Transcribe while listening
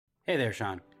Hey there,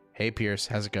 Sean. Hey, Pierce.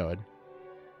 How's it going?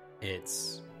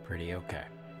 It's pretty okay.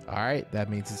 All right. That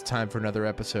means it's time for another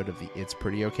episode of the It's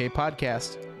Pretty Okay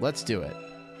podcast. Let's do it.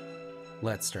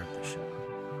 Let's start the show.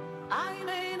 I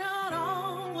may not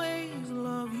always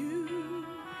love you,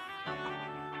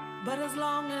 but as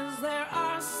long as there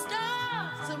are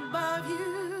stars above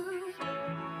you,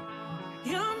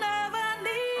 you'll never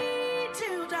need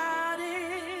to doubt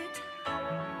it.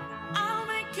 I'll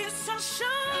make you so sure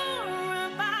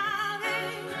about it.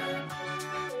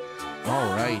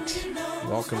 All right.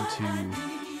 Welcome to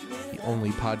the only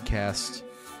podcast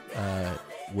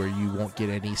where you won't get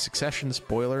any Succession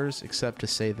spoilers, except to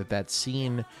say that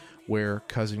scene where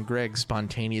Cousin Greg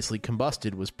spontaneously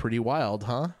combusted was pretty wild,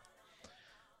 huh?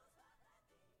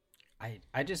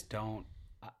 I just don't.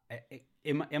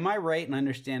 Am I right in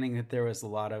understanding that there was a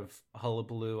lot of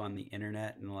hullabaloo on the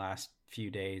internet in the last few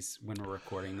days when we're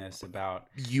recording this about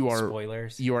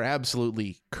spoilers? You are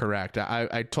absolutely correct.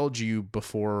 I told you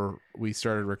before we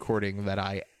started recording that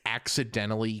I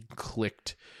accidentally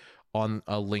clicked on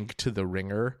a link to The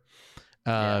Ringer.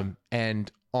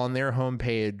 And on their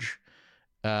homepage,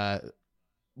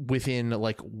 within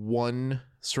like one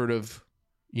sort of,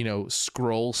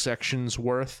 scroll section's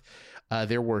worth,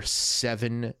 there were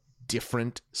 7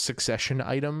 different Succession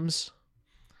items.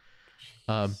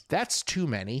 That's too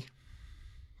many.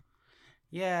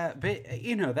 Yeah, but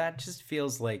that just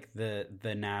feels like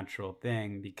the natural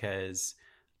thing because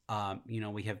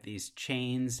we have these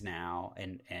chains now,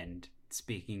 and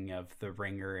speaking of The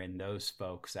Ringer and those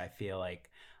folks, I feel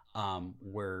like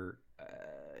we're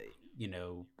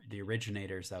the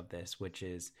originators of this, which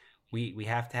is we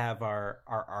have to have our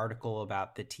article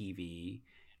about the TV,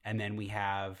 and then we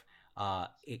have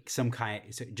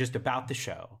just about the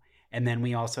show. And then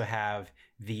we also have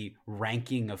the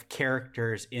ranking of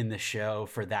characters in the show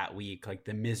for that week, like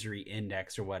the misery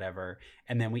index or whatever.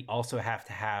 And then we also have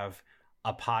to have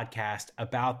a podcast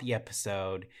about the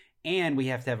episode. And we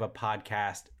have to have a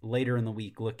podcast later in the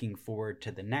week looking forward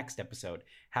to the next episode.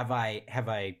 Have I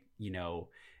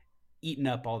eaten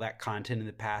up all that content in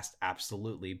the past?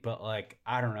 Absolutely. But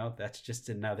I don't know. That's just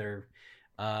another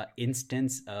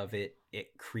instance of it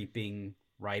creeping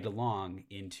right along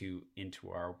into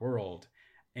our world.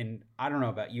 And I don't know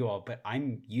about you all, but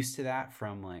I'm used to that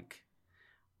from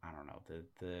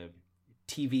the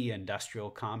TV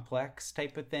industrial complex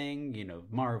type of thing,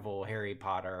 Marvel, Harry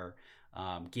Potter,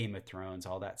 Game of Thrones,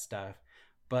 all that stuff.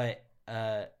 But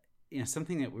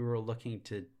something that we were looking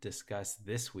to discuss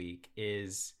this week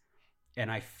is,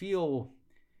 and I feel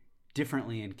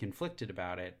differently and conflicted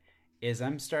about it, is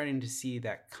I'm starting to see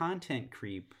that content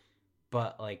creep,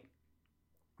 but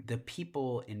the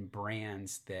people and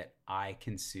brands that I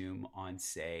consume on,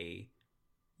 say,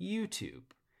 YouTube.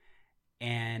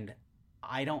 And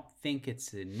I don't think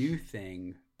it's a new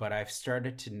thing, but I've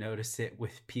started to notice it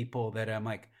with people that I'm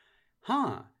like,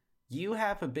 you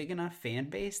have a big enough fan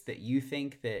base that you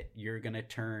think that you're going to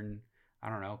turn, I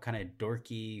don't know, kind of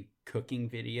dorky cooking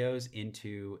videos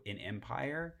into an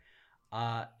empire.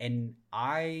 And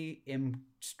I am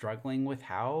struggling with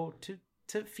how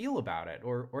to feel about it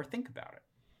or think about it.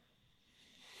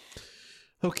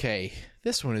 Okay,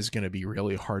 this one is going to be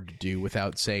really hard to do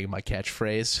without saying my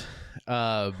catchphrase.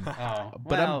 I'm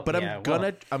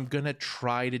gonna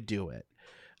try to do it.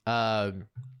 I'm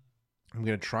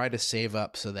gonna try to save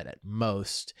up so that at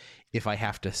most, if I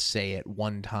have to say it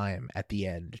one time at the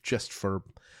end, just for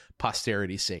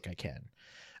posterity's sake, I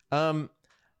can.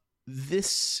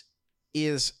 This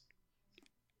is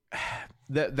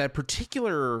that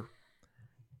particular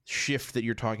shift that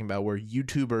you're talking about, where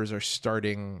YouTubers are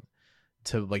starting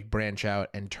to branch out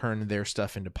and turn their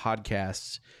stuff into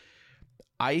podcasts.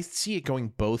 I see it going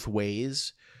both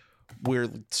ways, where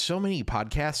so many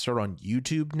podcasts are on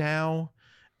YouTube now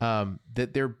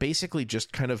that they're basically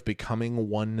just kind of becoming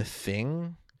one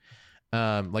thing.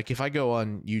 If I go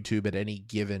on YouTube at any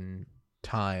given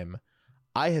time,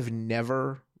 I have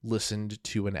never listened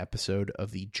to an episode of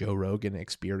the Joe Rogan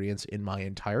Experience in my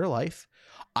entire life.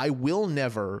 I will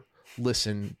never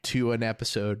listen to an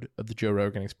episode of the Joe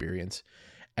Rogan Experience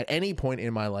at any point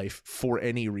in my life for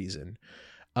any reason.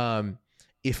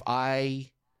 If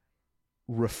I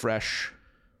refresh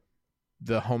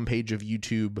the homepage of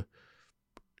YouTube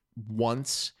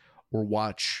once or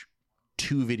watch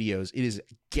 2 videos, it is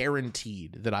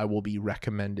guaranteed that I will be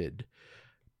recommended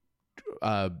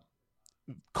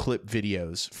clip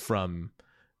videos from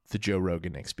the Joe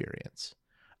Rogan Experience.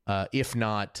 If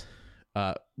not,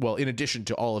 in addition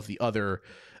to all of the other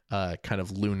kind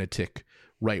of lunatic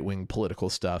right-wing political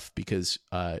stuff, because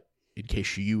in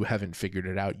case you haven't figured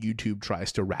it out, YouTube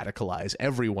tries to radicalize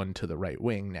everyone to the right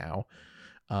wing now.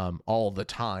 all the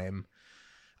time.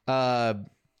 But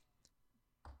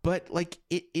like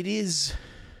it is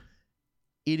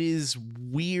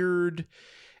weird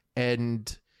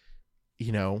and,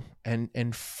 you know,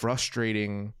 and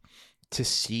frustrating to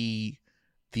see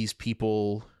these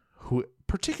people who,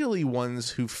 particularly ones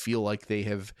who feel like they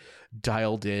have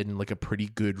dialed in like a pretty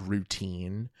good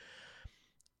routine,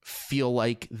 feel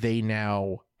like they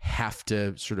now have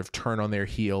to sort of turn on their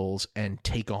heels and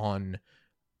take on,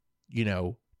 you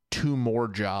know, 2 more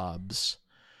jobs.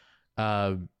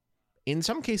 In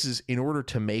some cases, in order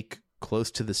to make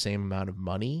close to the same amount of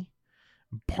money.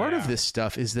 Part of this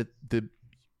stuff is that the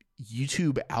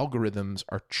YouTube algorithms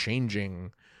are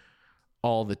changing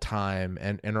all the time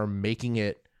and are making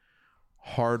it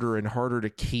harder and harder to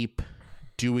keep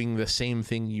doing the same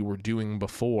thing you were doing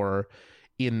before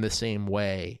in the same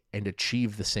way and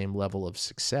achieve the same level of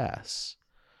success.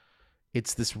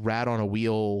 It's this rat on a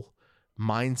wheel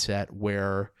mindset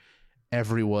where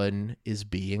everyone is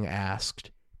being asked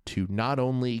to not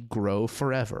only grow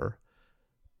forever,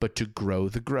 but to grow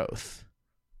the growth,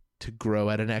 to grow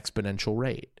at an exponential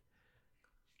rate.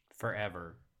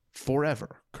 Forever.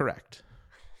 Correct.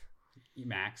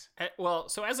 Max? Well,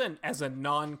 so as a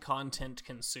non-content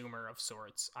consumer of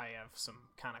sorts, I have some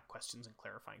kind of questions and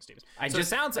clarifying statements. It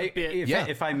sounds a bit...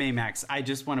 If I may, Max, I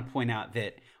just want to point out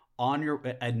that on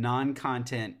a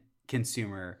non-content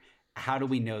consumer, how do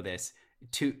we know this?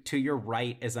 To your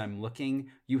right, as I'm looking,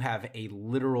 you have a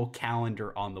literal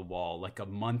calendar on the wall, like a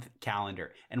month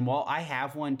calendar. And while I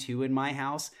have one too in my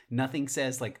house, nothing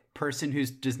says like person who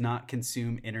does not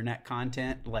consume internet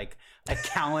content, like a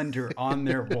calendar on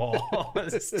their wall.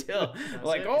 Still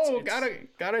like,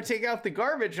 gotta take out the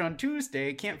garbage on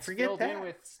Tuesday. Can't forget filled that. In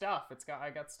with stuff.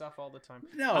 I got stuff all the time.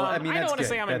 No, I mean, I don't want to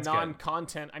say I'm a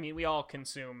non-content. I mean, we all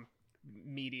consume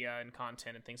media and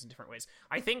content and things in different ways.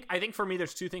 I think for me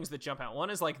there's 2 things that jump out.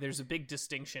 One is like there's a big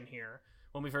distinction here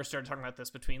when we first started talking about this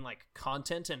between like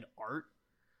content and art.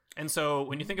 And so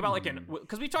when you think about like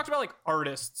because we've talked about like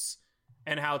artists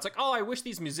and how it's like, oh, I wish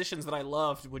these musicians that I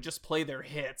loved would just play their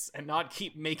hits and not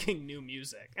keep making new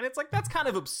music. And it's like that's kind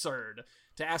of absurd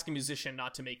to ask a musician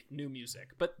not to make new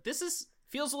music. But this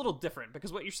feels a little different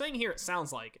because what you're saying here, it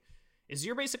sounds like, is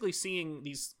you're basically seeing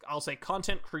these, I'll say,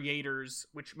 content creators,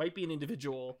 which might be an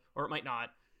individual or it might not,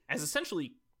 as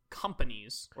essentially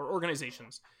companies or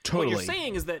organizations. Totally. What you're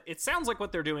saying is that it sounds like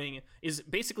what they're doing is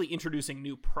basically introducing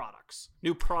new products,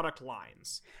 new product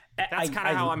lines. That's kind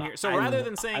of how I'm here. So rather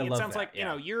than saying it sounds like, you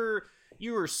know,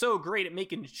 you are so great at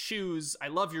making shoes. I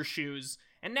love your shoes.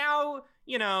 And now,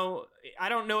 you know, I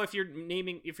don't know if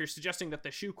you're suggesting that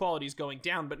the shoe quality is going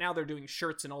down, but now they're doing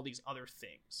shirts and all these other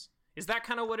things. Is that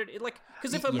kind of what it like?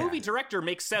 Because if a movie director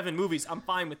makes 7 movies, I'm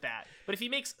fine with that. But if he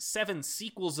makes 7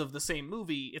 sequels of the same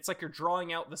movie, it's like you're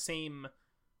drawing out the same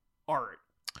art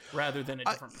rather than a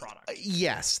different product.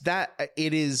 Yes, that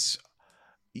it is.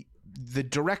 The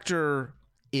director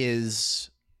is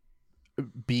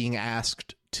being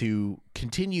asked to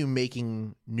continue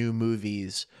making new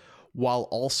movies while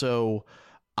also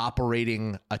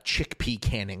operating a chickpea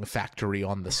canning factory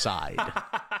on the side.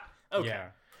 Okay. Yeah.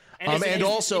 And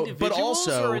also,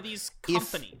 or are these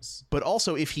companies? But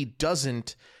also, if he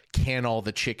doesn't can all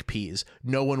the chickpeas,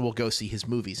 no one will go see his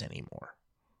movies anymore.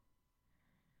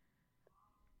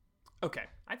 Okay,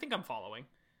 I think I'm following.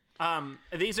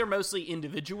 These are mostly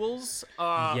individuals,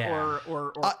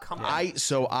 or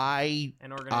companies.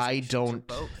 I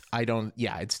don't.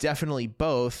 Yeah, it's definitely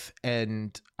both.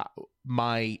 And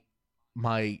my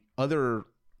other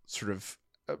sort of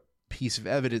piece of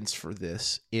evidence for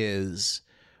this is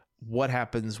what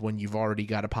happens when you've already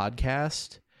got a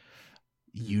podcast.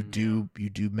 You do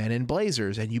Men in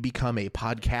Blazers and you become a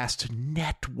podcast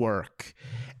network.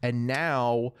 And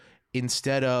now,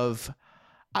 instead of,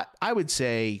 I would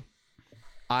say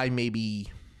I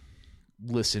maybe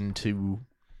listen to,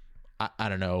 I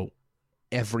don't know,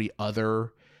 every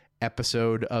other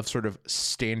episode of sort of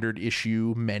standard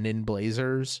issue Men in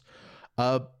Blazers.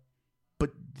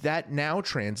 But that now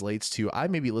translates to I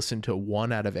maybe listen to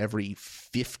 1 out of every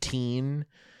 15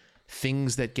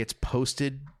 things that gets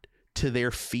posted to their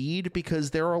feed,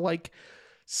 because there are like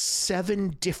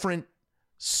 7 different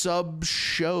sub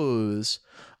shows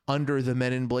under the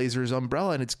Men in Blazers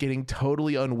umbrella, and it's getting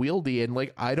totally unwieldy. And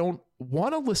like, I don't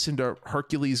want to listen to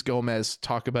Hercules Gomez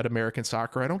talk about American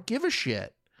soccer. I don't give a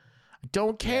shit. I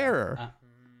don't care.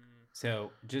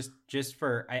 So just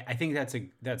for, I think that's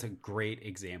a great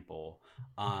example.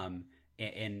 And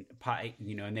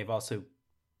you know, and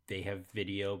they have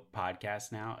video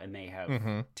podcasts now, and they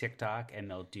have TikTok, and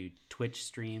they'll do Twitch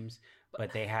streams,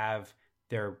 but they have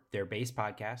their base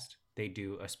podcast. They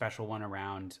do a special one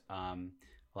around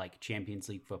like Champions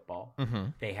League football. Mm-hmm.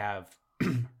 They have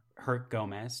Hurt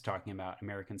Gomez talking about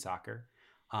American soccer.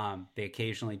 They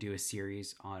occasionally do a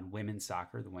series on women's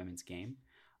soccer, the women's game.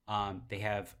 They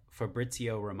have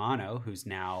Fabrizio Romano, who's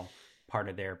now part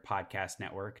of their podcast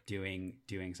network, doing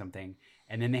something.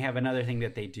 And then they have another thing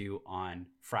that they do on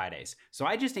Fridays. So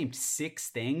I just named 6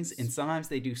 things, and sometimes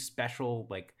they do special,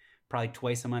 like probably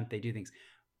twice a month they do things.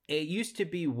 It used to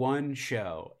be one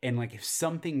show, and like if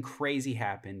something crazy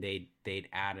happened, they'd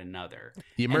add another.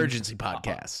 The Emergency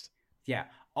Podcast. Yeah.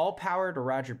 All power to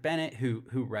Roger Bennett, who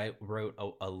wrote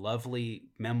a lovely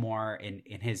memoir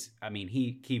in his. I mean,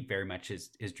 he very much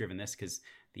has driven this, because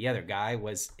the other guy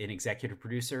was an executive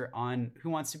producer on Who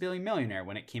Wants to Be a Millionaire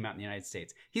when it came out in the United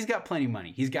States. He's got plenty of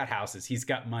money. He's got houses. He's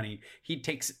got money. He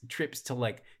takes trips to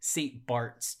like St.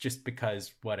 Bart's just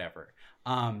because whatever.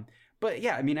 But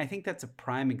yeah, I mean, I think that's a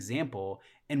prime example.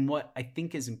 And what I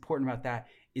think is important about that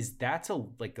is that's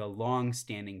a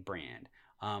long-standing brand.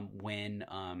 When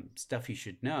Stuff You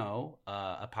Should Know,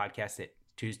 a podcast that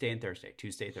Tuesday, Thursday,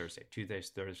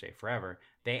 forever,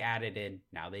 they added in,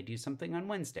 now they do something on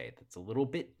Wednesday that's a little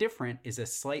bit different, is a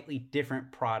slightly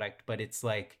different product, but it's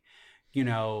like, you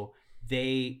know,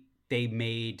 they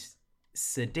made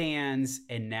sedans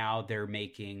and now they're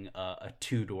making a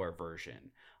 2-door version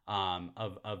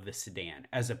of the sedan,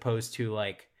 as opposed to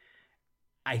like,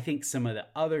 I think some of the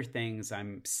other things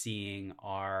I'm seeing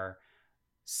are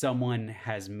someone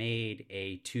has made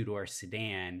a 2-door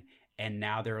sedan and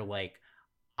now they're like,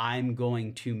 I'm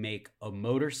going to make a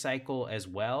motorcycle as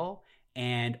well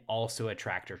and also a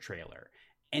tractor trailer.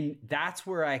 And that's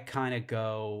where I kind of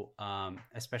go,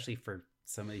 especially for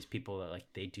some of these people that like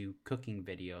they do cooking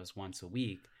videos once a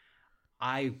week.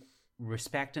 I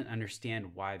respect and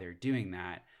understand why they're doing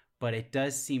that, but it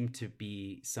does seem to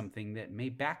be something that may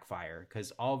backfire,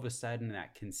 because all of a sudden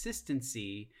that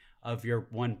consistency of your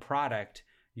one product,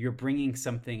 you're bringing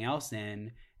something else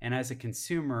in. And as a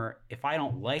consumer, if I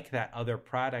don't like that other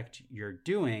product you're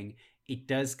doing, it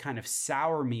does kind of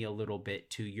sour me a little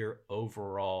bit to your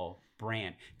overall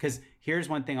brand. Because here's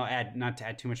one thing I'll add, not to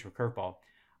add too much of a curveball.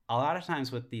 A lot of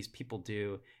times what these people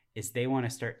do is they want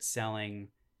to start selling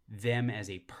them as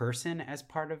a person as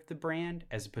part of the brand,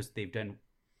 as opposed to they've done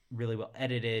really well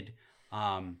edited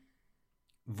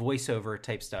voiceover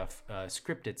type stuff,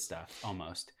 scripted stuff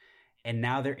almost. And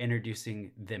now they're introducing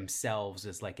themselves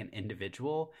as like an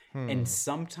individual. And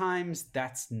sometimes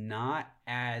that's not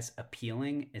as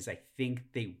appealing as I think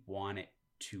they want it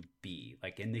to be.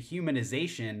 Like in the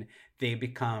humanization, they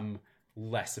become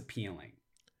less appealing.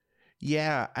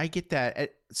 Yeah, I get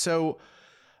that. So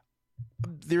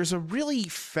there's a really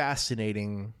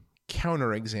fascinating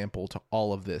counterexample to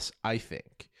all of this, I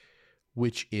think,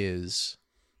 which is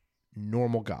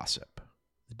Normal Gossip,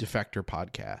 the Defector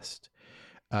podcast.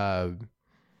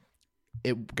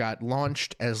 It got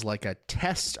launched as like a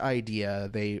test idea.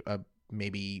 They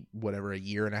maybe whatever, a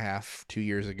year and a half, 2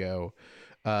 years ago,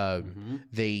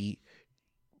 they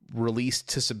released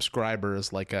to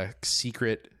subscribers like a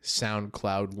secret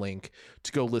SoundCloud link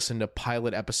to go listen to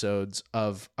pilot episodes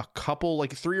of a couple,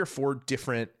 like 3 or 4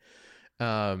 different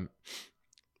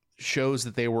shows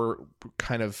that they were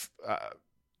kind of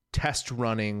test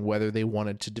running whether they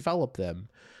wanted to develop them.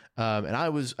 And I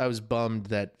was bummed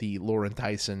that the Lauren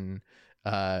Tyson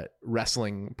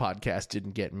wrestling podcast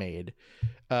didn't get made.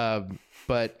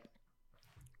 But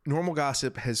Normal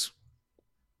Gossip has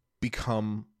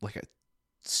become like a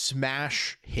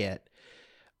smash hit.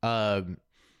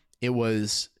 It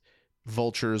was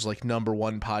Vulture's like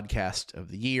 #1 podcast of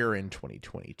the year in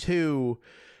 2022.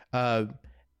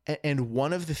 And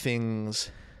one of the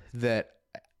things that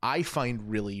I find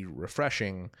really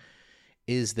refreshing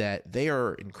is that they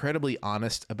are incredibly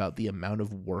honest about the amount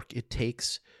of work it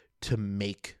takes to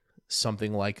make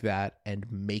something like that and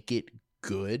make it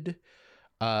good.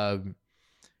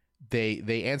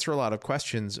 They answer a lot of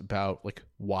questions about like,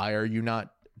 why are you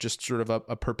not just sort of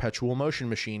a perpetual motion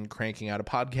machine cranking out a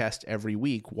podcast every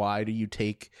week? Why do you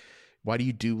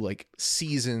do like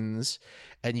seasons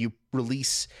and you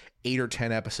release 8 or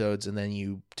 10 episodes and then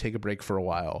you take a break for a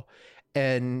while?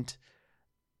 And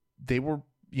they were,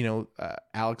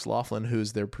 Alex Laughlin,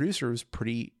 who's their producer, was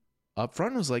pretty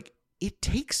upfront, was like, it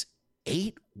takes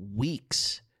 8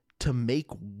 weeks to make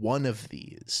one of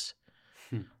these.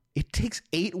 It takes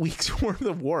 8 weeks worth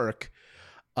of work.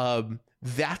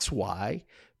 That's why,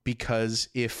 because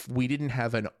if we didn't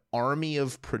have an army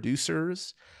of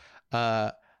producers,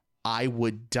 I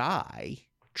would die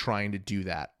trying to do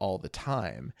that all the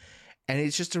time. And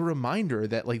it's just a reminder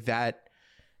that like that,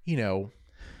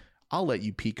 I'll let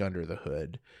you peek under the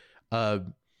hood.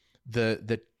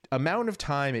 The amount of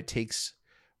time it takes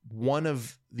one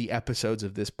of the episodes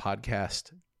of this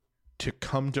podcast to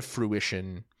come to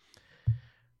fruition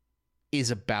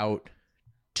is about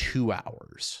 2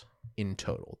 hours in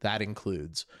total. That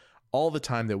includes all the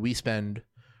time that we spend,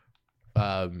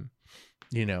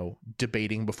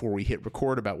 debating before we hit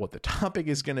record about what the topic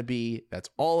is going to be. That's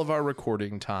all of our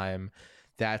recording time.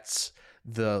 That's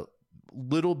the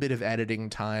little bit of editing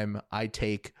time I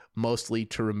take, mostly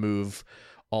to remove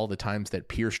all the times that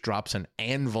Pierce drops an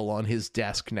anvil on his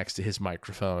desk next to his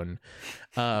microphone.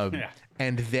 And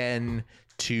then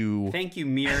to... Thank you,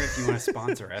 Mir, if you want to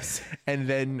sponsor us. And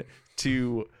then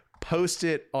to post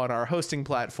it on our hosting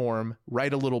platform,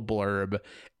 write a little blurb,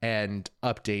 and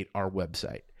update our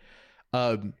website.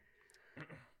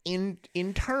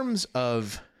 In terms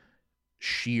of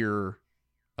sheer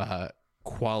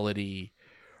quality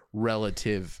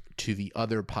relative to the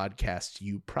other podcasts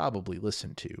you probably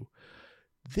listen to,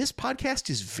 this podcast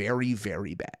is very,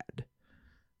 very bad.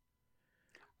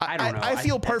 I don't know. I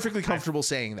feel perfectly comfortable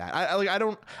saying that. I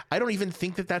don't even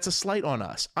think that that's a slight on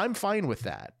us. I'm fine with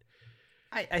that.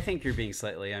 I think you're being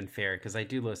slightly unfair, because I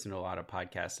do listen to a lot of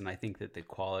podcasts, and I think that the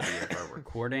quality of our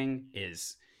recording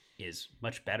is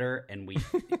much better, and we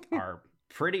are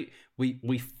pretty.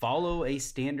 We follow a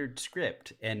standard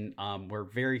script, and we're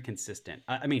very consistent.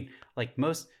 I mean, like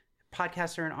most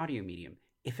podcasts are an audio medium.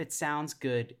 If it sounds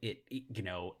good, it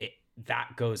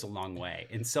that goes a long way.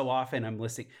 And so often I'm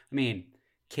listening. I mean,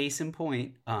 case in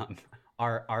point,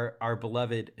 our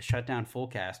beloved Shutdown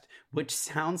Fullcast, which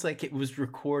sounds like it was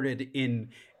recorded in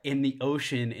the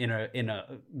ocean in a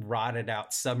rotted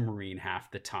out submarine half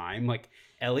the time. Like,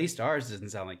 at least ours doesn't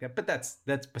sound like that. But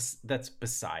that's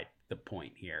beside the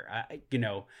point here.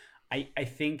 I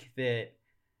think that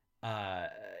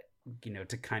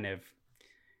to kind of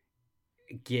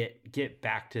get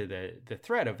back to the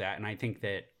thread of that, and I think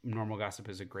that Normal Gossip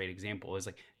is a great example, is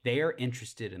like they are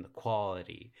interested in the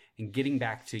quality. And getting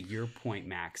back to your point,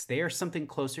 Max, they are something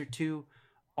closer to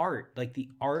art, like the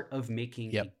art of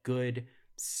making a good,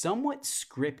 somewhat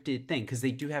scripted thing, because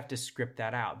they do have to script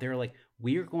that out. They're like,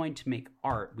 we are going to make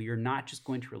art. We are not just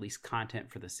going to release content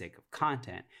for the sake of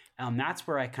content. That's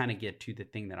where I kind of get to the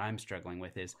thing that I'm struggling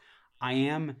with, is I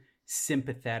am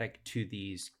sympathetic to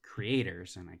these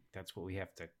creators, and that's what we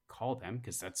have to call them,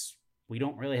 because we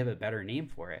don't really have a better name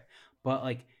for it. But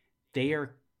like, they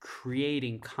are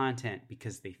creating content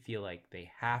because they feel like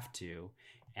they have to,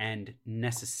 and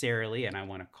necessarily, and I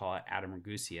want to call it Adam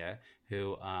Ragusea,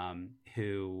 who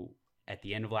at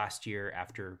the end of last year,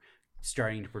 after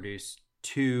starting to produce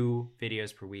 2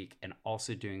 videos per week and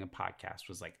also doing a podcast,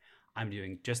 was like, I'm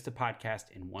doing just a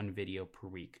podcast and 1 video per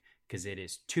week because it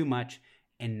is too much,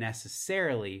 and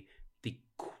necessarily the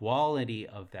quality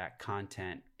of that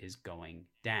content is going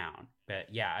down. But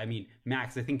yeah, I mean,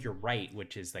 Max, I think you're right,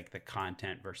 which is like the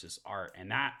content versus art.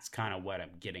 And that's kind of what I'm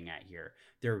getting at here.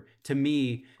 To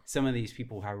me, some of these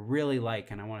people who I really like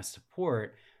and I want to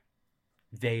support,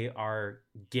 they are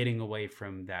getting away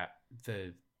from that,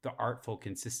 the artful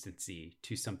consistency,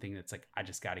 to something that's like, I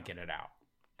just got to get it out.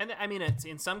 And I mean,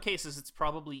 in some cases, it's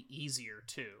probably easier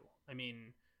too. I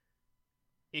mean,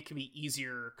 it can be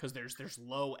easier because there's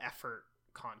low effort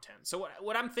content. So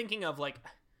what I'm thinking of, like,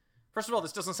 first of all,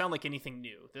 this doesn't sound like anything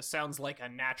new. This sounds like a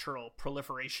natural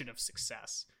proliferation of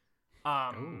success.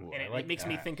 And it makes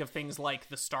me think of things like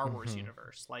the Star Wars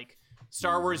universe. Like,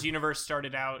 Star Wars universe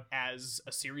started out as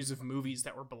a series of movies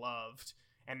that were beloved,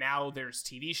 and now there's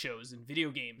TV shows and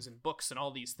video games and books and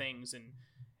all these things,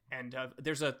 and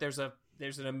there's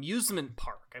an amusement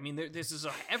park. I mean, this is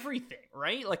everything,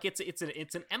 right? Like, it's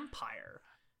an empire.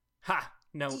 Ha!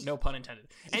 No pun intended.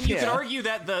 And you could argue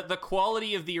that the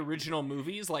quality of the original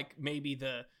movies, like maybe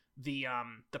the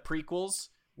prequels,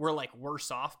 were like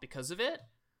worse off because of it.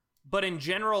 But in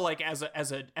general, like as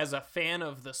a fan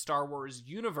of the Star Wars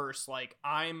universe, like,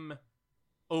 I'm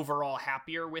overall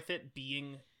happier with it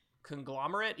being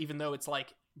conglomerate, even though it's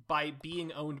like, by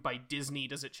being owned by Disney,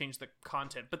 does it change the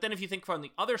content? But then if you think from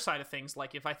the other side of things,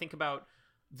 like if I think about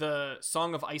the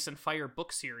Song of Ice and Fire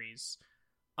book series,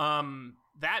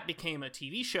 that became a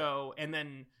TV show, and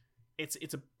then it's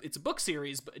a book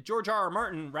series, but George R.R.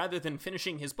 Martin, rather than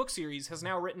finishing his book series, has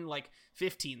now written like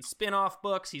 15 spin-off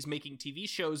books. He's making TV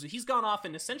shows. He's gone off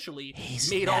and essentially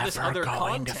made all this other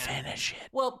content. To finish it.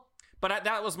 Well, but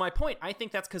that was my point. I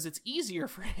think that's because it's easier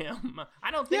for him.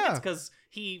 I don't think it's because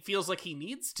he feels like he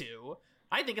needs to.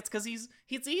 I think it's because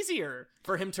it's easier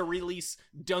for him to release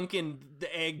Duncan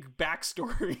the Egg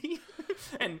backstory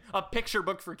and a picture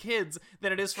book for kids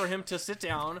than it is for him to sit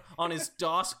down on his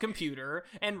DOS computer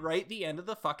and write the end of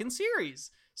the fucking series.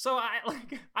 So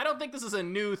I don't think this is a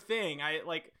new thing.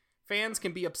 Fans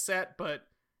can be upset, but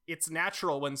it's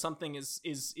natural when something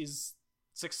is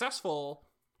successful.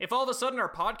 If all of a sudden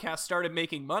our podcast started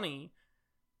making money,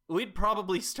 we'd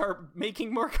probably start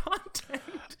making more content.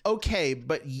 Okay,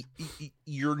 but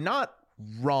you're not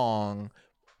wrong.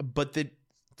 But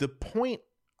the point,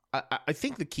 I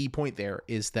think the key point there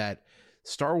is that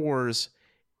Star Wars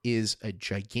is a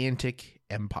gigantic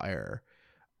empire,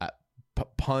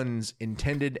 puns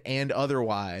intended and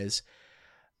otherwise.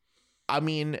 I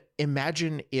mean,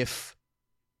 imagine if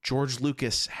George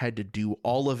Lucas had to do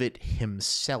all of it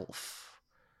himself.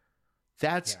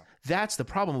 That's the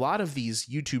problem. A lot of these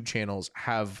YouTube channels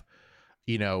have,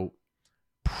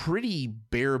 pretty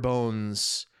bare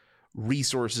bones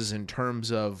resources in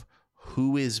terms of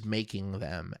who is making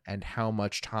them and how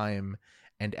much time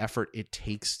and effort it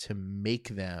takes to make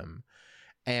them.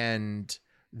 And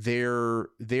they're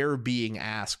being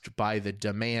asked by the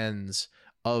demands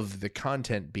of the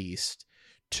content beast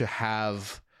to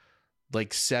have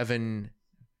like 7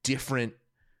 different,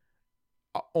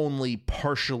 only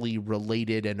partially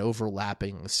related and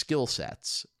overlapping skill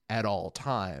sets at all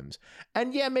times.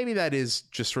 And yeah, maybe that is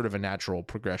just sort of a natural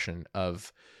progression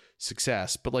of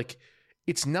success, but like,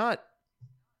 it's not,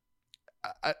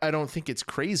 I don't think it's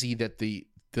crazy that the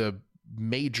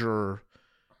major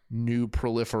new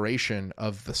proliferation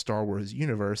of the Star Wars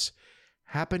universe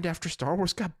happened after Star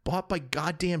Wars got bought by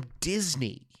goddamn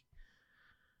Disney.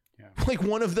 Yeah. Like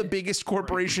one of the biggest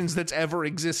corporations that's ever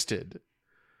existed.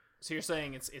 So you're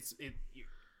saying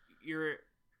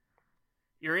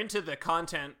you're into the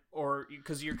content, or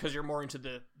because you're more into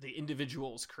the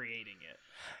individuals creating it.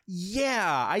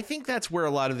 Yeah, I think that's where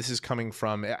a lot of this is coming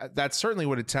from. That's certainly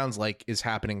what it sounds like is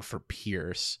happening for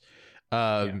Pierce.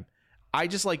 I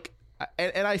just like,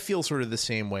 and I feel sort of the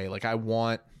same way. Like I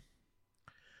want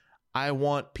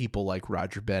people like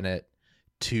Roger Bennett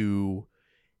to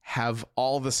have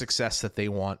all the success that they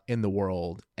want in the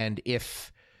world. And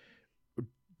if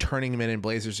turning Men in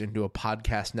Blazers into a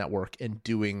podcast network and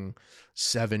doing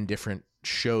 7 different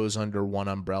shows under one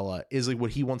umbrella is like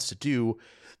what he wants to do,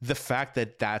 the fact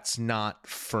that that's not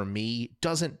for me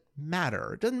doesn't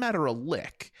matter. It doesn't matter a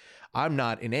lick. I'm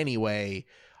not in any way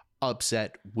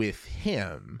upset with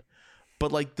him,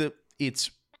 but like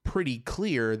it's pretty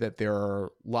clear that there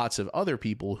are lots of other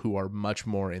people who are much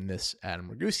more in this Adam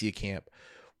Ragusea camp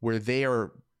where they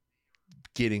are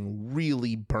getting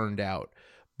really burned out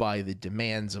by the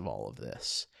demands of all of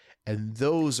this. And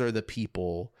those are the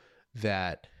people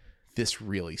that this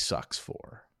really sucks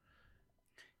for.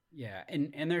 Yeah.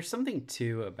 And there's something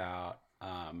too about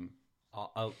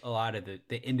a lot of the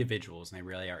individuals, and they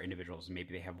really are individuals, and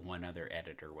maybe they have one other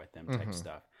editor with them type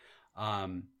stuff.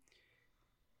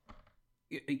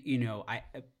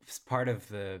 Part of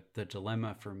the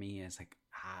dilemma for me is like,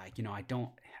 I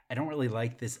don't really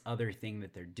like this other thing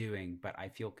that they're doing, but I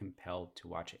feel compelled to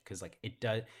watch it because like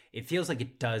it feels like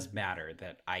it does matter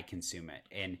that I consume it,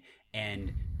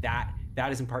 and that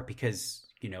is in part because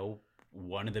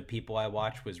one of the people I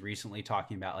watched was recently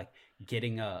talking about like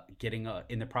getting a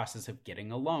in the process of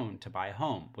getting a loan to buy a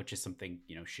home, which is something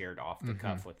shared off the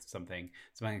cuff with something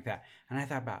like that, and I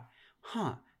thought about,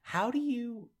 how do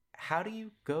you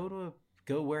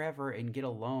go wherever and get a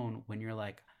loan when you're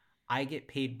like, I get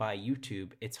paid by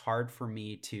YouTube. It's hard for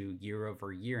me to year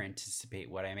over year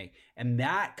anticipate what I make. And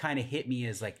that kind of hit me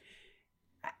as like,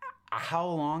 how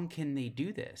long can they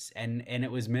do this? And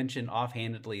it was mentioned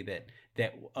offhandedly that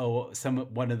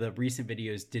one of the recent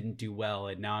videos didn't do well,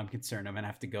 and now I'm concerned I'm gonna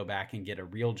have to go back and get a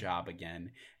real job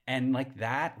again. And like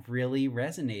that really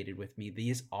resonated with me.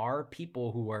 These are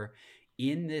people who are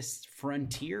in this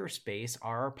frontier space,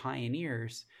 are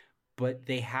pioneers, but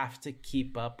they have to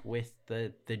keep up with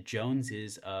the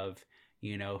Joneses of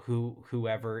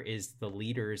whoever is the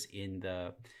leaders in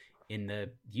the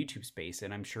YouTube space.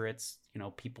 And I'm sure it's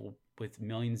people with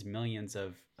millions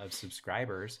of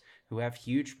subscribers who have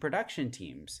huge production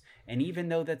teams. And even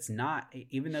though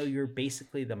you're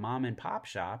basically the mom and pop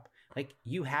shop, like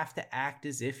you have to act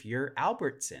as if you're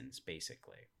Albertsons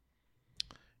basically.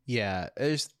 Yeah,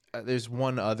 there's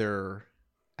one other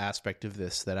aspect of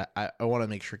this that I want to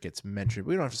make sure gets mentioned.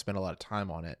 We don't have to spend a lot of time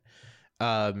on it.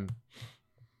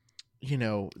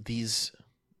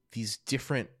 These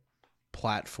different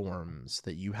platforms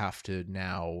that you have to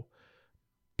now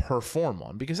perform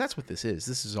on, because that's what this is.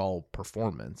 This is all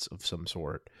performance of some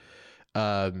sort.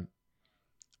 They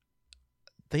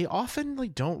often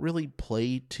don't really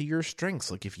play to your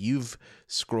strengths. Like if you've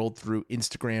scrolled through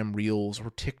Instagram Reels or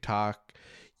TikTok,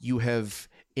 you have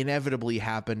inevitably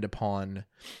happened upon,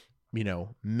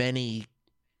 many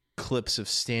clips of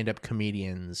stand-up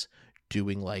comedians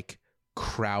doing like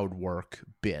crowd work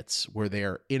bits where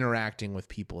they're interacting with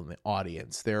people in the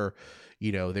audience. They're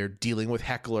dealing with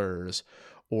hecklers,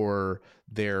 or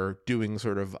they're doing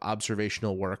sort of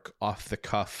observational work off the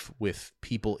cuff with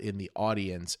people in the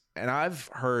audience. And I've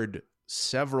heard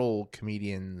several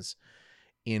comedians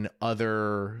in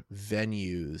other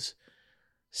venues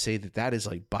say that is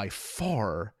like by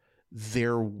far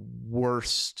their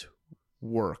worst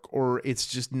work, or it's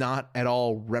just not at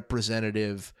all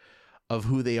representative of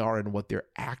who they are and what their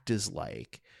act is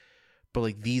like. But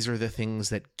like, these are the things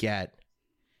that get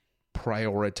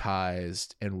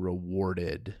prioritized and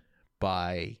rewarded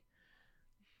by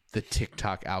the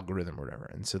TikTok algorithm or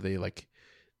whatever. And so they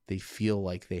feel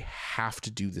like they have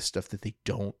to do the stuff that they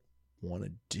don't want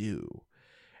to do.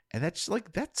 And that's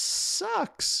like, that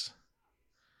sucks.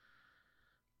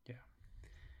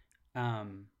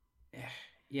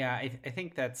 Yeah. I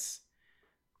think that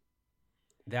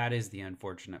is the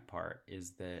unfortunate part,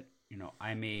 is that,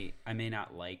 I may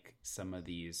not like some of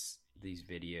these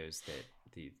videos that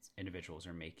these individuals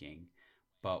are making,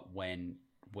 but when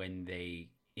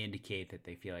they indicate that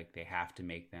they feel like they have to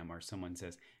make them, or someone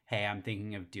says, hey, I'm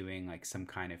thinking of doing like some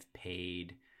kind of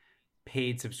paid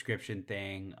subscription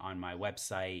thing on my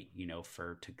website,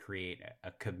 to create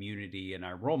a community, and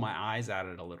I roll my eyes at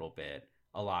it a lot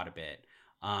of it.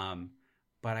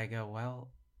 But I go, well,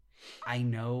 I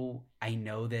know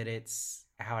that it's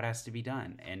how it has to be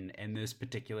done. And this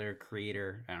particular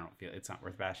creator, I don't feel it's not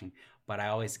worth bashing, but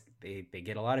they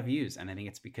get a lot of views. And I think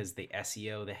it's because they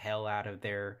SEO the hell out of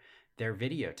their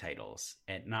video titles,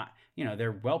 and not,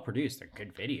 they're well produced, they're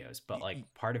good videos, but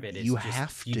like part of it is you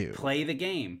play the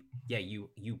game. Yeah. You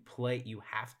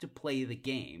have to play the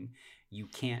game. You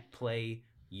can't play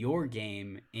your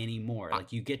game anymore.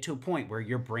 Like, you get to a point where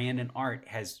your brand and art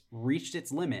has reached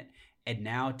its limit, and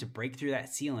now to break through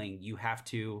that ceiling, you have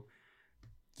to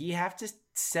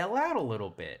sell out a little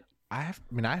bit. I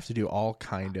have to do all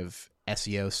kind of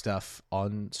SEO stuff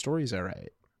on stories I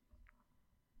write.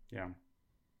 Yeah.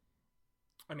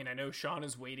 I mean, I know Sean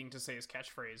is waiting to say his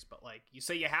catchphrase, but like, you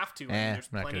say you have to. There's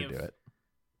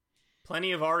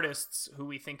plenty of artists who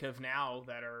we think of now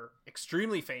that are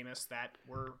extremely famous that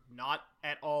were not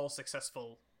at all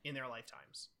successful in their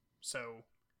lifetimes. So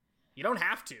you don't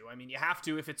have to. I mean, you have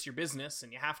to if it's your business,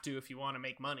 and you have to if you want to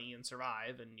make money and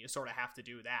survive, and you sort of have to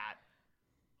do that.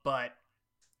 But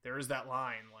there is that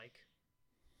line, like,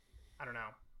 I don't know.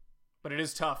 But it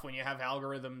is tough when you have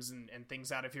algorithms and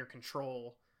things out of your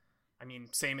control. I mean,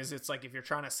 same as it's like if you're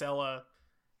trying to sell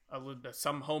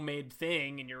some homemade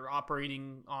thing and you're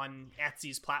operating on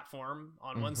Etsy's platform.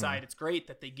 On one side, it's great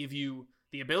that they give you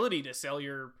the ability to sell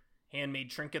your handmade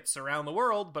trinkets around the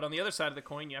world, but on the other side of the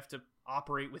coin, you have to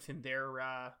operate within their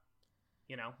world,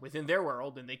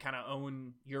 and they kind of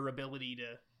own your ability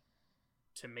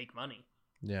to make money.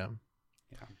 Yeah.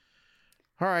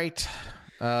 All right.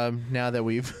 Now that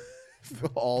we've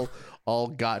all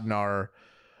gotten our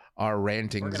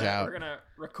rantings out, we're gonna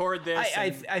record this. I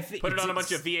put it on a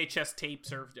bunch of VHS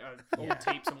tapes or old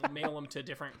tapes, and we'll mail them to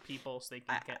different people so they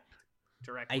can get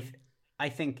directly. I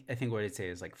think what I'd say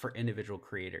is, like, for individual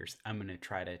creators, I'm gonna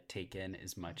try to take in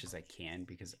as much as I can,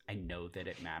 because I know that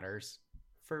it matters.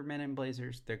 For Men in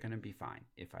Blazers, they're gonna be fine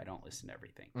if I don't listen to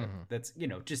everything. That's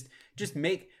just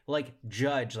make, like,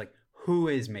 judge, like, who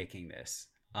is making this,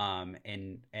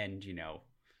 and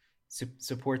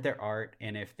support their art,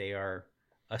 and if they are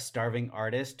a starving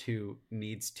artist who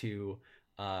needs to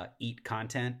eat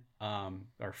content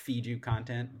or feed you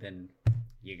content, then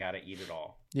you got to eat it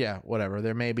all. Yeah, whatever.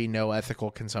 There may be no ethical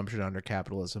consumption under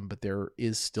capitalism, but there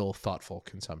is still thoughtful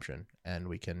consumption, and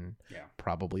we can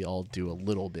probably all do a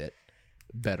little bit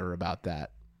better about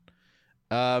that.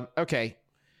 Okay.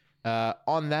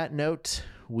 On that note,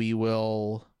 we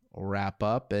will wrap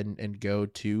up and go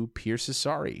to Pierce is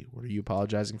sorry. What are you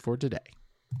apologizing for today?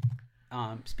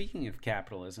 Speaking of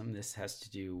capitalism, this has to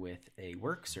do with a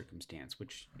work circumstance,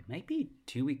 which it might be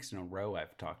 2 weeks in a row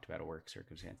I've talked about a work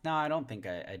circumstance. No, I don't think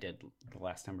I did the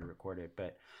last time we recorded,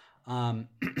 but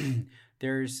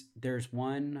there's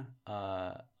one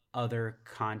other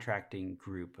contracting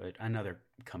group, another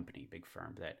company, big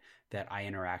firm that I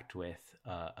interact with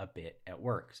a bit at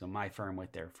work. So my firm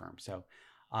with their firm. So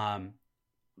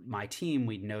my team,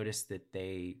 we noticed that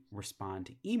they respond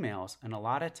to emails, and a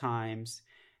lot of times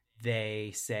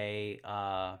they say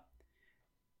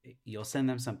you'll send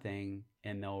them something,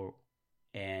 and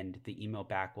the email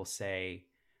back will say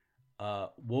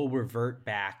we'll revert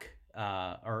back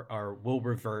or we'll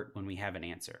revert when we have an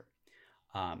answer,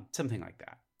 something like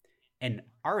that. And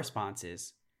our response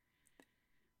is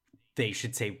they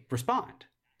should say respond.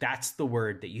 That's the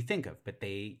word that you think of, but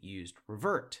they used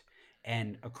revert.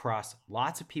 and across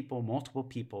lots of people, multiple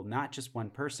people, not just one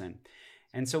person.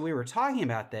 And so we were talking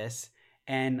about this,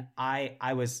 and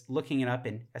I was looking it up,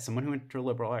 and as someone who went to a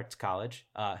liberal arts college,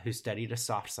 who studied a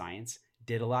soft science,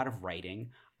 did a lot of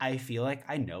writing, I feel like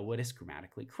I know what is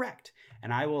grammatically correct.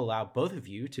 And I will allow both of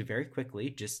you to very quickly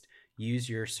just use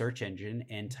your search engine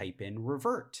and type in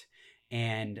revert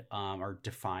and or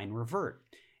define revert.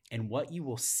 And what you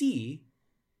will see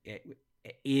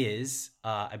is,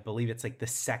 I believe it's like the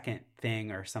second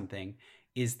thing or something,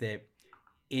 is that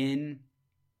in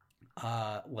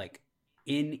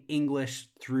English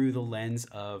through the lens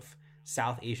of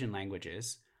South Asian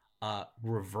languages,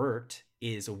 revert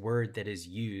is a word that is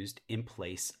used in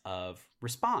place of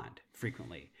respond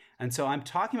frequently. And so I'm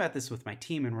talking about this with my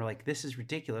team, and we're like, this is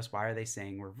ridiculous. Why are they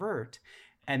saying revert?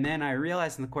 And then I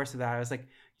realized in the course of that, I was like,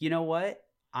 you know what?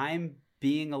 I'm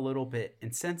being a little bit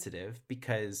insensitive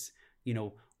because,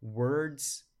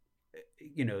 words,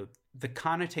 the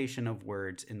connotation of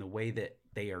words in the way that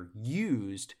they are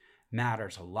used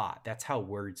matters a lot. That's how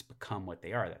words become what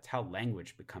they are. That's how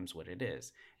language becomes what it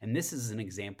is. And this is an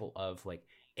example of like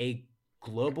a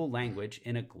global language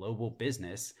in a global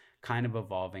business kind of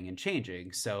evolving and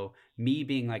changing. So me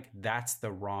being like, that's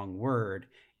the wrong word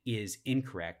is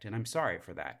incorrect. And I'm sorry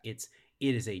for that. It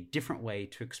is a different way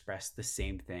to express the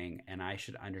same thing. And I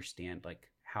should understand like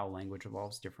how language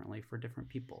evolves differently for different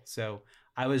people. So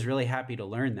I was really happy to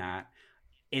learn that.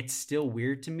 It's still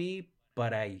weird to me,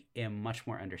 but I am much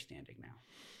more understanding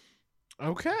now.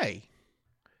 Okay.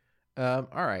 All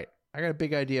right. I got a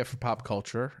big idea for pop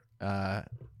culture.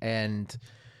 And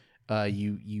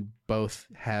you both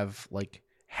have like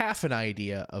half an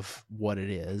idea of what it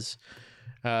is.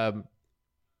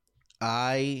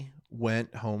 I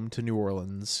went home to New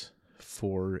Orleans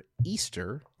for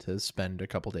Easter to spend a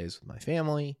couple days with my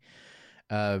family.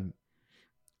 And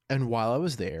while I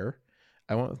was there,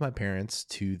 I went with my parents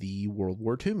to the World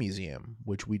War II Museum,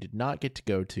 which we did not get to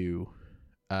go to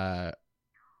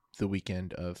the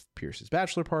weekend of Pierce's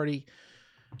bachelor party.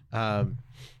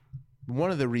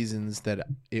 One of the reasons that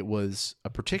it was a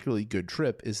particularly good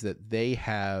trip is that they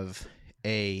have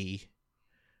a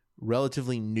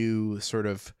relatively new sort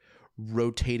of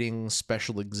rotating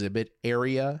special exhibit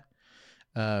area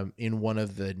in one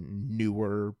of the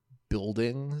newer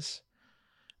buildings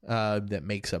that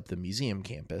makes up the museum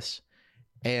campus.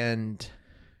 And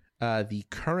the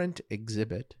current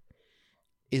exhibit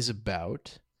is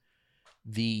about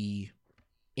the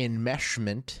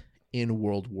enmeshment in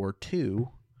World War II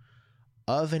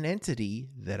of an entity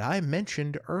that I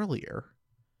mentioned earlier,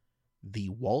 the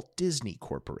Walt Disney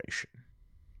Corporation.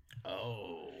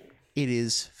 Oh. It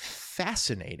is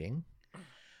fascinating.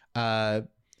 Not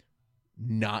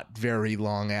very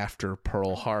long after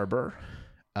Pearl Harbor,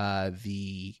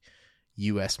 the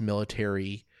U.S.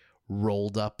 military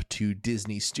rolled up to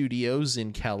Disney Studios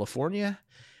in California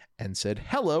and said,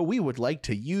 hello, we would like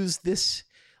to use this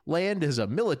land as a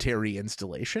military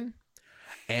installation.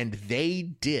 And they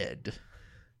did.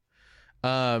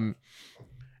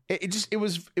 It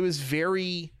was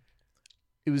very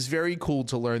cool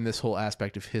to learn this whole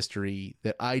aspect of history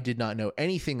that I did not know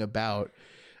anything about.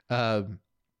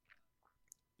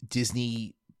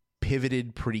 Disney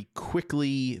pivoted pretty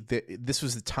quickly. This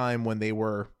was the time when they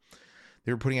were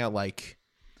putting out like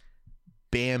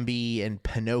Bambi and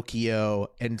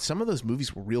Pinocchio, and some of those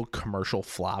movies were real commercial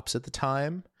flops at the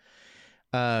time.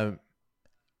 And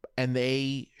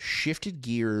they shifted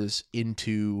gears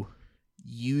into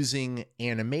using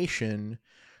animation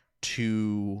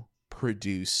to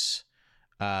produce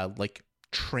like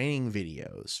training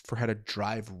videos for how to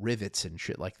drive rivets and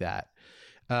shit like that.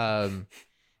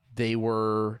 They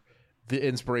were the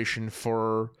inspiration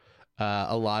for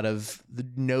a lot of the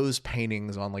nose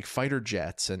paintings on like fighter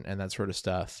jets and that sort of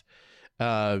stuff.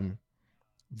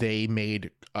 They made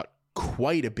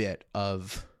quite a bit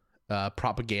of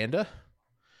propaganda.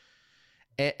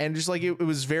 And just like it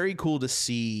was very cool to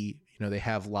see, they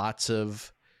have lots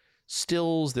of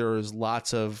stills. There was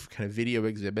lots of kind of video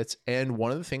exhibits. And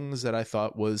one of the things that I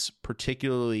thought was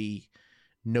particularly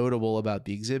notable about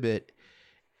the exhibit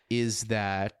is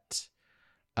that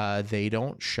they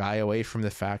don't shy away from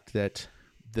the fact that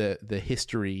the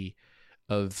history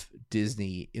of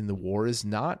Disney in the war is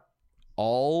not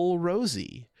all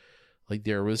rosy. Like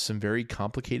there was some very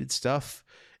complicated stuff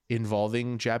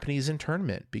involving Japanese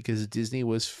internment because Disney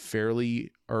was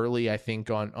fairly early, I think,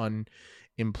 on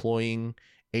employing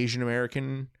Asian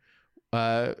American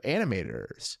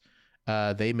animators.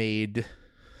 They made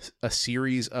a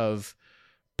series of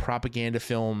propaganda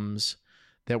films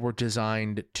that were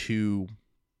designed to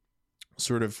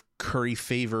sort of curry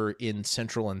favor in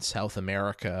Central and South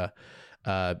America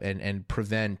and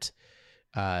prevent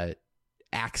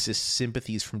Axis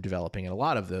sympathies from developing. And a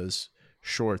lot of those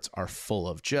shorts are full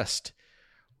of just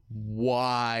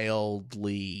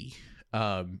wildly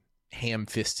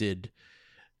ham-fisted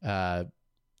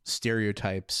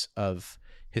stereotypes of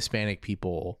Hispanic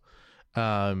people.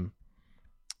 So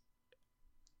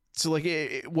like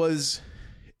it was,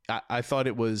 I thought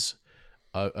it was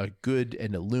a good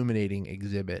and illuminating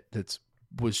exhibit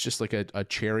was just like a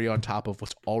cherry on top of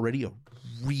what's already a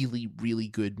really, really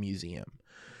good museum.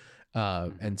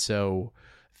 And so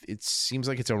it seems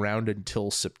like it's around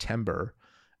until September.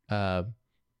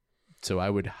 So I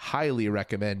would highly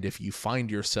recommend, if you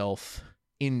find yourself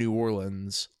in New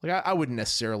Orleans, like I wouldn't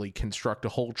necessarily construct a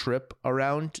whole trip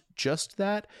around just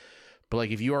that, but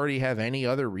like if you already have any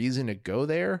other reason to go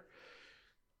there,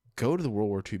 go to the World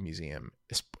War II Museum.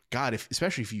 God,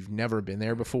 especially if you've never been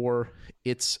there before,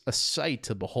 it's a sight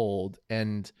to behold,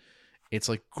 and it's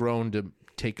like grown to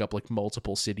take up like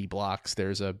multiple city blocks.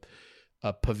 There's a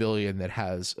pavilion that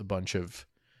has a bunch of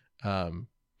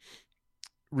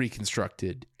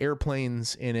reconstructed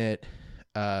airplanes in it.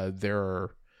 There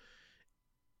are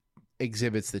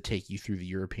exhibits that take you through the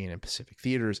European and Pacific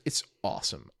theaters. It's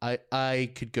awesome.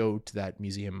 I could go to that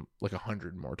museum like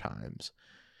 100 more times,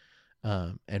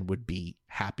 and would be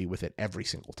happy with it every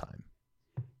single time.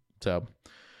 So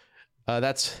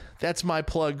that's my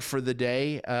plug for the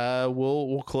day.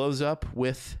 We'll close up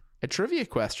with a trivia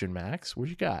question. Max, what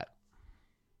you got?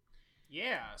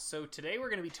 Yeah, so today we're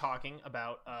going to be talking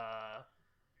about a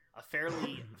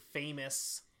fairly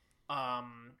famous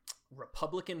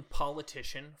Republican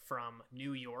politician from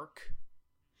New York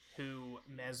who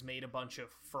has made a bunch of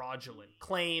fraudulent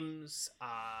claims.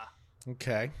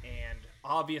 Okay. And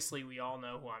obviously we all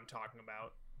know who I'm talking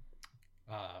about.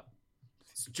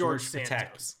 George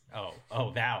Santos. Protect.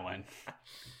 Oh, that one.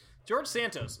 George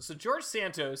Santos. So George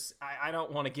Santos, I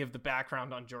don't want to give the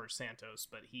background on George Santos,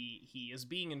 but he is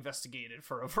being investigated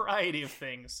for a variety of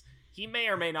things. He may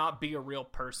or may not be a real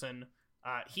person.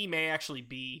 He may actually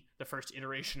be the first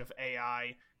iteration of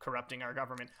AI corrupting our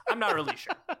government. I'm not really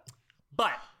sure.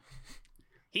 But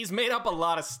he's made up a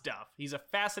lot of stuff. He's a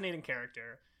fascinating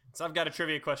character. So I've got a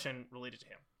trivia question related to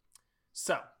him.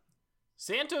 So,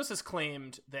 Santos has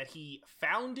claimed that he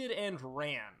founded and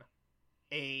ran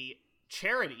a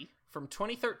charity from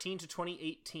 2013 to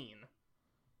 2018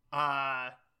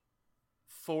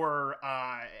 for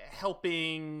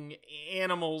helping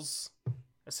animals,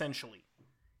 essentially.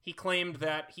 He claimed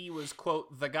that he was,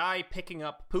 quote, the guy picking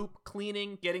up poop,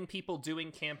 cleaning, getting people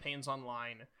doing campaigns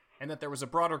online, and that there was a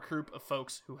broader group of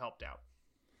folks who helped out.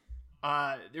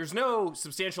 There's no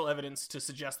substantial evidence to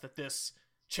suggest that this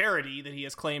charity that he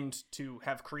has claimed to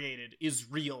have created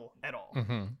is real at all.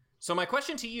 Mm-hmm. So my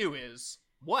question to you is,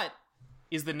 what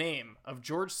is the name of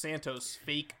George Santos'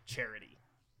 fake charity?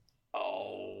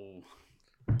 Oh.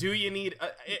 Do you need...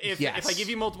 if I give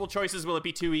you multiple choices, will it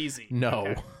be too easy? No.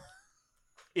 Okay.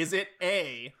 Is it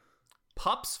A,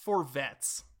 Pups for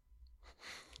Vets,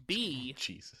 B,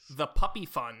 Jesus. the Puppy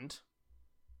Fund,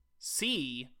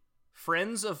 C,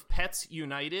 Friends of Pets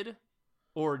United,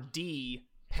 or D,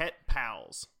 Pet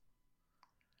Pals?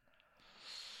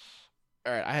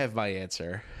 All right, I have my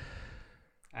answer.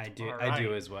 I do. Right. I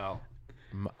do as well.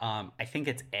 I think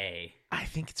it's A. I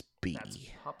think it's B. That's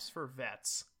Pups for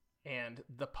Vets and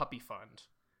the Puppy Fund.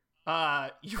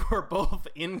 You are both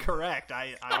incorrect.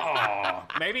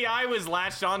 Maybe I was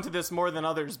latched onto this more than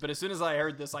others, but as soon as I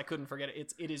heard this, I couldn't forget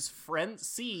it. It is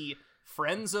C,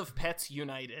 Friends of Pets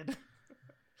United.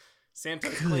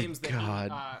 Santos claims that he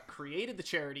created the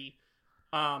charity.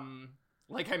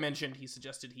 Like I mentioned, he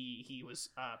suggested he was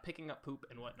picking up poop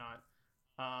and whatnot.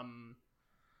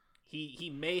 He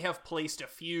may have placed a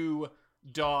few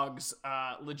dogs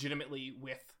legitimately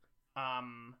with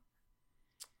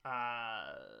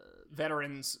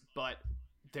veterans, but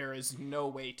there is no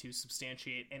way to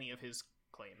substantiate any of his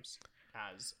claims,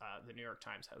 as the New York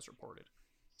Times has reported.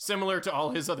 Similar to all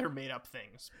his other made-up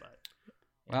things, but...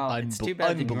 Well, it's too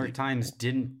bad the New York Times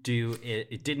didn't do it.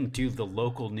 It didn't do the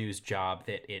local news job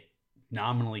that it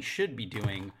nominally should be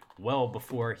doing well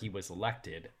before he was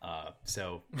elected.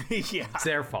 So yeah, it's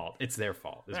their fault. It's their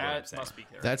fault. Is what I'm saying. Must be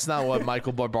correct. That's not what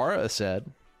Michael Barbara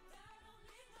said.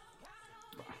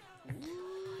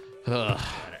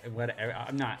 Whatever.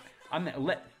 I'm not.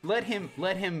 Let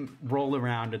him roll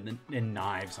around in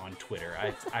knives on Twitter.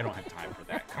 I don't have time for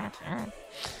that content.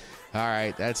 All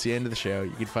right, that's the end of the show.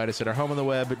 You can find us at our home on the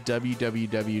web at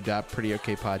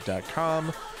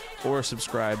www.prettyokpod.com or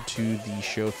subscribe to the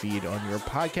show feed on your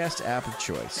podcast app of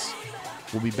choice.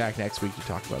 We'll be back next week to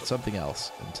talk about something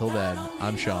else. Until then,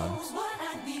 I'm Sean.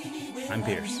 I'm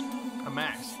Pierce. I'm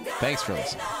Max. Thanks for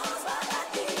listening.